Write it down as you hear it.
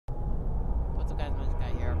guys just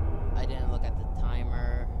got here. I didn't look at the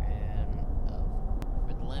timer and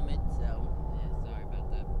for the limit, so yeah, sorry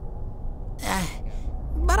about that.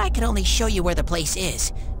 But I can only show you where the place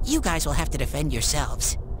is. You guys will have to defend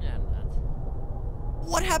yourselves. Yeah, I'm not.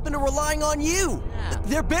 What happened to relying on you? Yeah.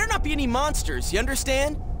 There better not be any monsters, you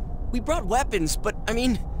understand? We brought weapons, but, I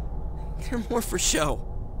mean, they're more for show.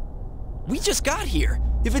 We just got here.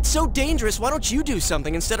 If it's so dangerous, why don't you do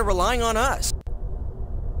something instead of relying on us?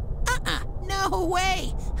 No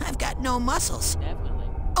way! I've got no muscles. Definitely.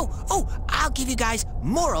 Oh, I'll give you guys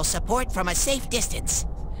moral support from a safe distance.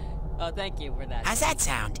 Oh, thank you for that. How's that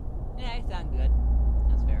sound? Yeah, I sound good.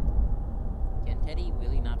 That's fair. Can Teddy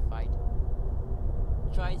really not fight?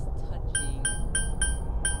 Tries touching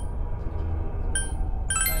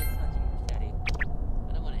Teddy.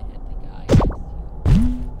 I don't want to hit the guy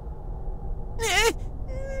next to you.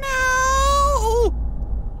 No!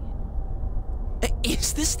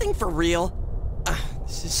 Is this thing for real?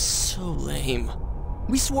 This is so lame.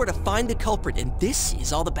 We swore to find the culprit, and this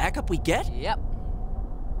is all the backup we get? Yep.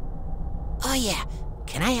 Oh yeah,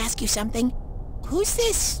 can I ask you something? Who's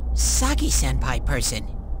this Saki-senpai person?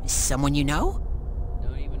 Someone you know?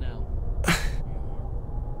 Don't even know.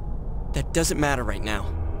 That doesn't matter right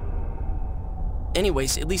now.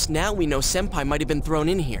 Anyways, at least now we know Senpai might have been thrown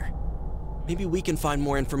in here. Maybe we can find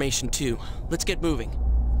more information too. Let's get moving.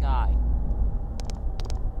 Guy.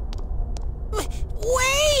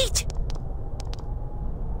 Wait!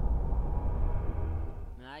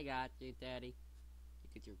 I got you, Daddy.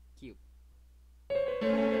 Because you're cute.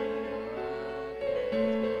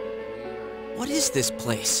 What is this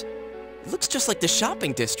place? It looks just like the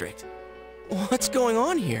shopping district. What's going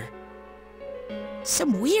on here?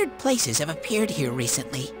 Some weird places have appeared here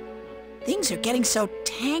recently. Things are getting so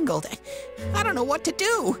tangled. I don't know what to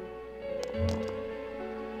do.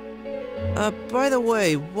 By the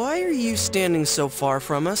way, why are you standing so far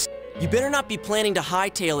from us? You better not be planning to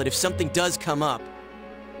hightail it if something does come up.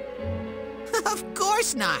 Of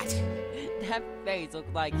course not. That face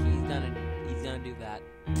looks like he's gonna do that.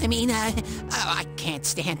 I mean, I can't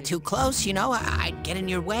stand too close, you know? I'd get in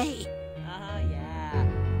your way.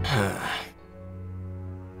 Yeah.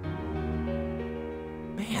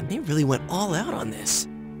 Man, they really went all out on this.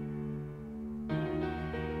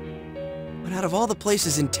 But out of all the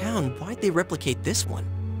places in town, why'd they replicate this one?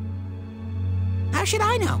 How should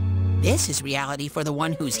I know? This is reality for the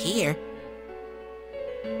one who's here.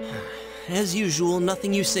 As usual,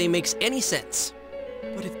 nothing you say makes any sense.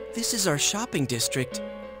 But if this is our shopping district,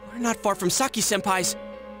 we're not far from Saki-senpai's.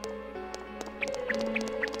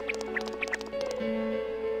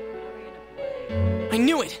 I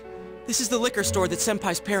knew it! This is the liquor store that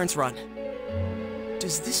Senpai's parents run.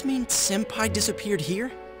 Does this mean Senpai disappeared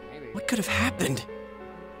here? Maybe. What could have happened?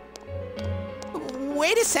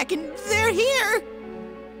 Wait a second, they're here!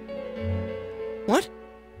 What?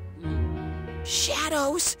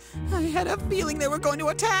 Shadows! I had a feeling they were going to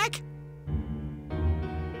attack!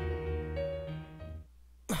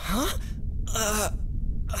 Huh?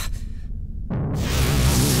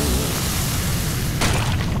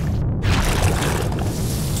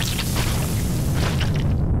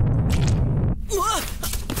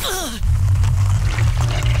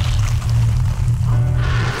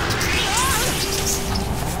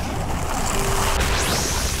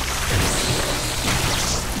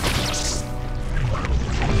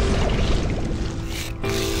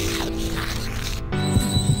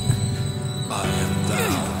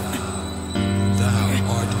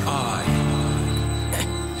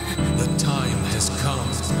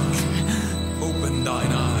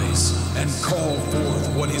 Call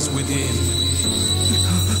forth what is within.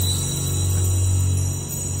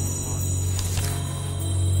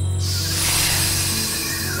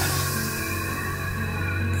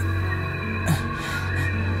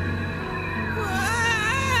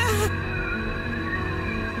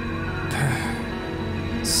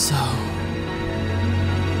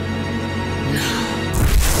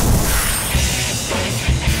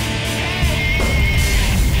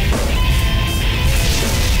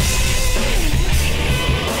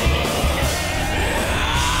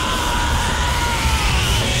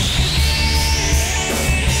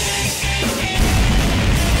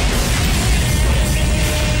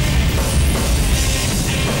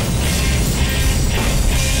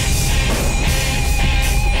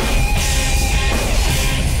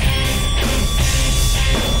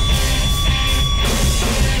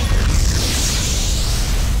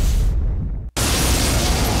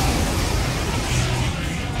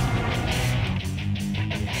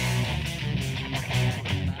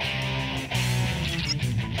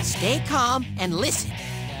 Stay calm and listen.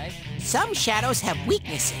 Okay. Some shadows have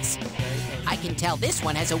weaknesses. Okay. I can tell this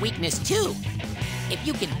one has a weakness too. If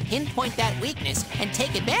you can pinpoint that weakness and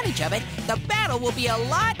take advantage of it, the battle will be a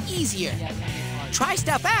lot easier. Try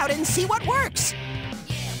stuff out and see what works.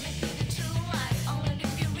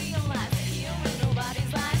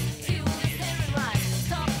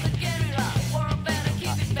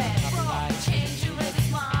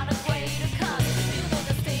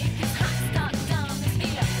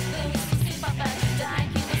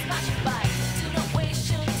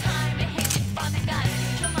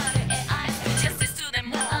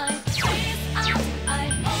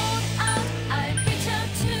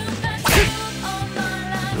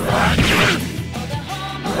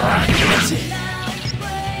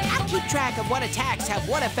 I'll keep track of what attacks have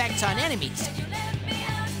what effects on enemies.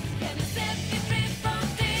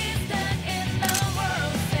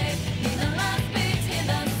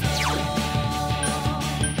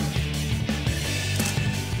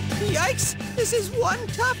 Yikes! This is one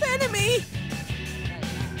tough enemy!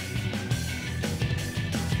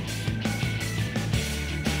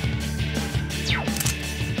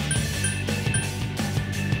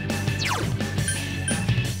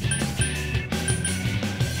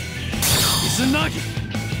 Izanagi!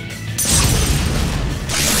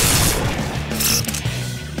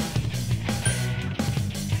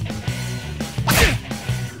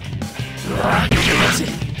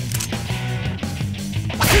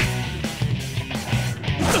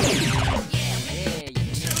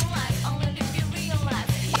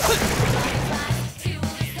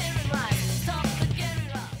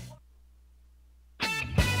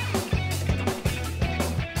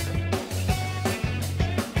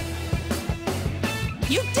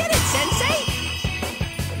 You did it, Sensei!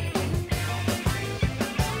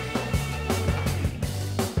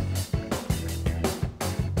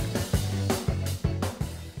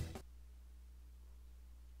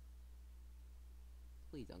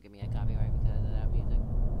 Please don't give me a copyright because of that music.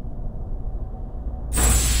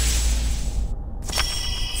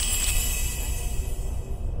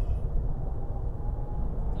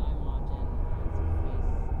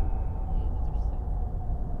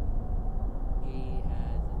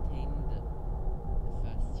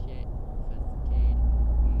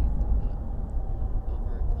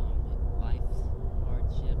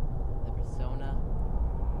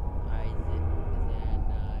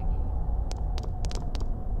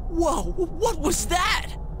 Whoa, what was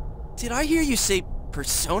that? Did I hear you say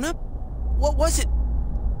persona? What was it?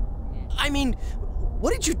 I mean,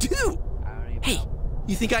 what did you do? I don't even Hey, know.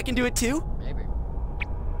 you think I can do it too? Maybe.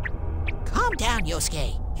 Calm down,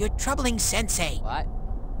 Yosuke. You're troubling Sensei. What?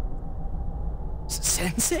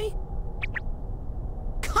 Sensei?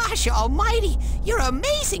 Gosh almighty! You're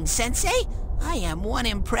amazing, Sensei! I am one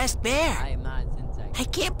impressed bear. I am not Sensei. I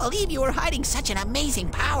can't believe you were hiding such an amazing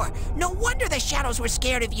power. No wonder the shadows were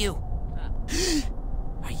scared of you. Huh.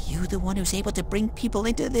 Are you the one who's able to bring people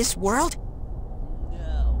into this world?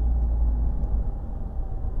 No.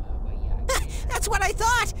 But yeah, I can. That's what I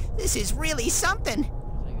thought! This is really something. So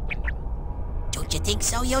you're thinking about- Don't you think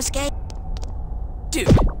so, Yosuke?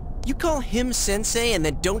 Dude, you call him sensei and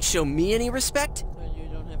then don't show me any respect? So you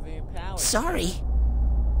don't have any power. Sorry.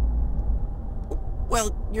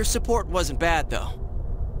 Well, your support wasn't bad, though.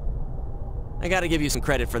 I gotta give you some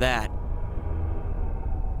credit for that.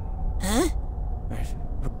 Huh?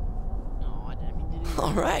 No, I didn't mean to do that.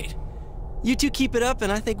 All right. You two keep it up,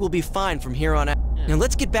 and I think we'll be fine from here on out. Yeah. Now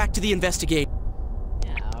let's get back to the investigation.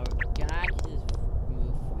 Yeah, can I just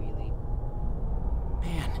move freely?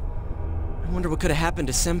 Man, I wonder what could have happened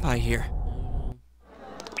to Senpai here.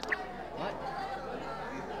 What?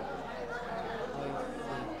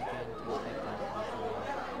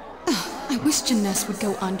 I wish Janess would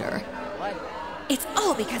go under. What? It's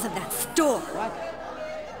all because of that store. What?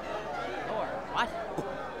 Door? What?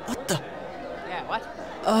 What the? Yeah, what?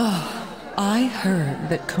 I heard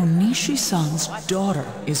that Konishi-san's daughter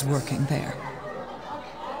is working there.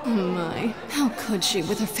 My, how could she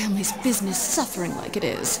with her family's business suffering like it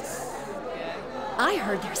is? I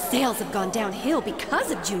heard their sales have gone downhill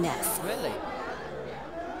because of Juness. Really?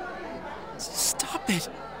 Stop it.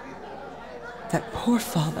 That poor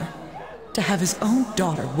father, to have his own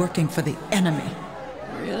daughter working for the enemy.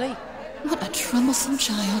 Really? What a troublesome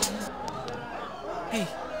child.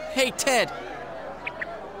 Hey, Ted.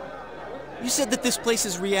 You said that this place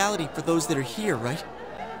is reality for those that are here, right?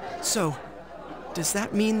 So, does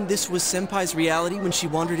that mean this was Senpai's reality when she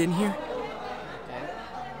wandered in here?